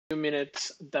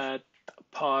minutes, that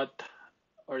pod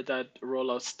or that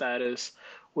rollout status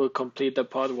will complete the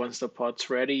pod once the pod's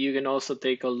ready. You can also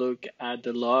take a look at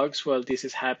the logs while this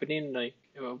is happening, like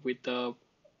with the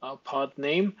pod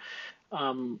name.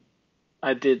 Um,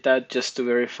 I did that just to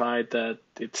verify that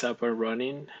it's up and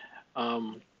running.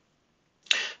 Um,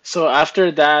 so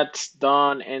after that's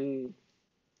done, and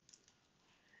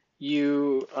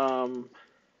you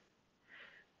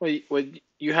what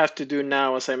you have to do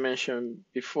now, as I mentioned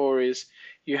before, is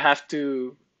you have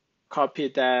to copy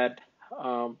that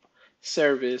um,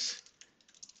 service,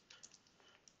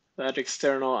 that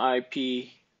external IP,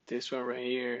 this one right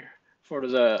here, for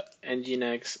the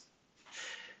Nginx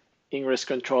ingress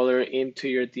controller into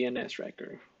your DNS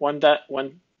record. Once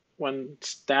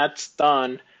that's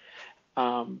done,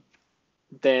 um,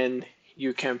 then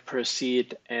you can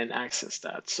proceed and access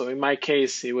that. So in my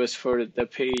case, it was for the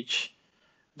page,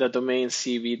 the domain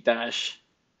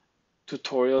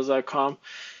cv-tutorials.com.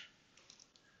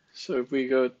 So if we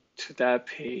go to that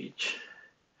page,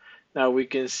 now we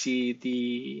can see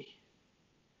the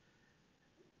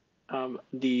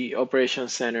operation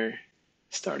center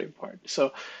starting part.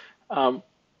 So um,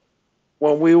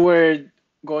 when we were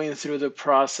going through the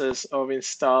process of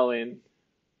installing,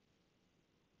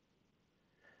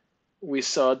 we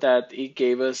saw that it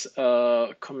gave us a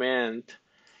command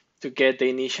to get the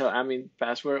initial admin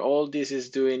password. All this is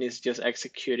doing is just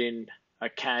executing a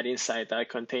cat inside that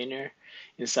container,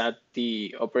 inside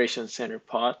the operation center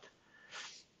pod.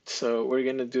 So we're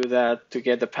gonna do that to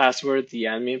get the password, the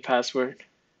admin password.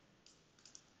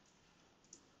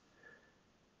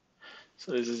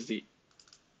 So this is the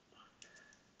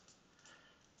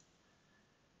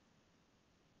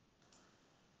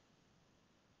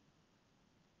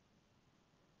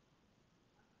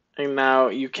and now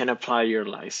you can apply your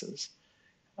license.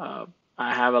 I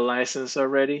have a license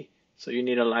already, so you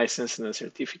need a license and a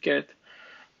certificate.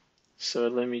 So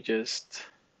let me just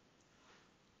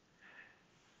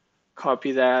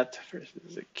copy that. First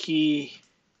is a key.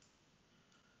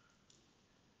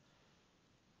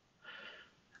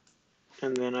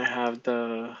 And then I have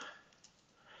the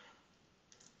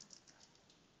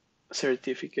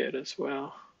certificate as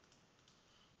well.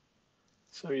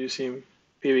 So I'm using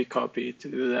pvcopy to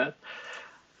do that.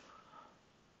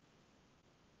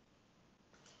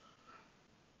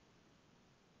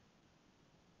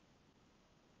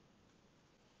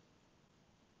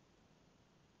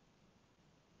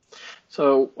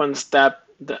 So once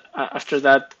after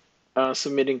that,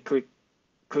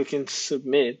 clicking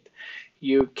submit,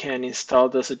 you can install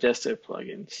the suggested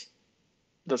plugins.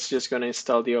 That's just going to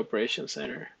install the operation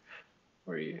center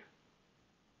for you.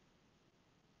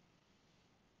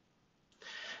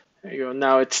 There you go.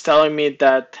 Now it's telling me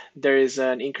that there is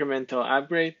an incremental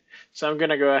upgrade. So I'm going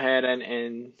to go ahead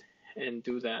and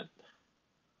do that.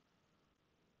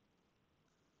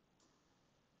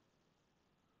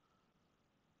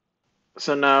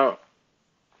 So now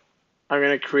I'm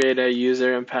going to create a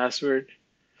user and password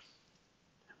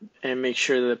and make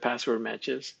sure that the password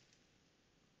matches.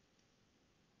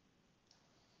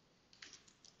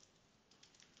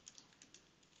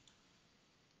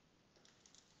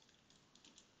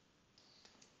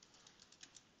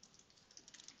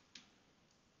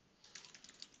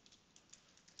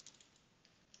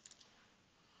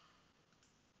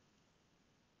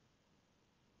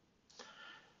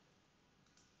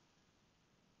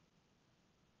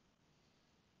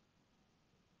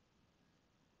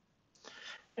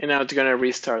 And now it's going to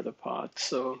restart the pod.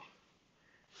 So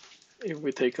if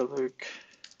we take a look,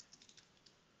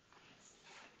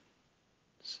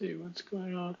 see what's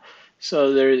going on.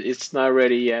 So it's not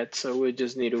ready yet. So we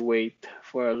just need to wait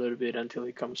for a little bit until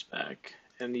it comes back.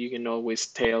 And you can always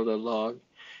tail the log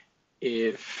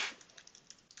if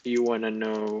you want to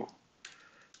know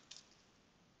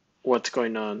what's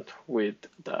going on with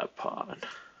the pod.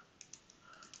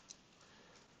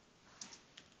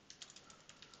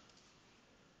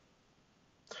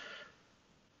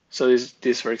 So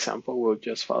this for example, will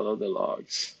just follow the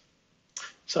logs.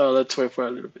 So let's wait for a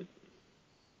little bit.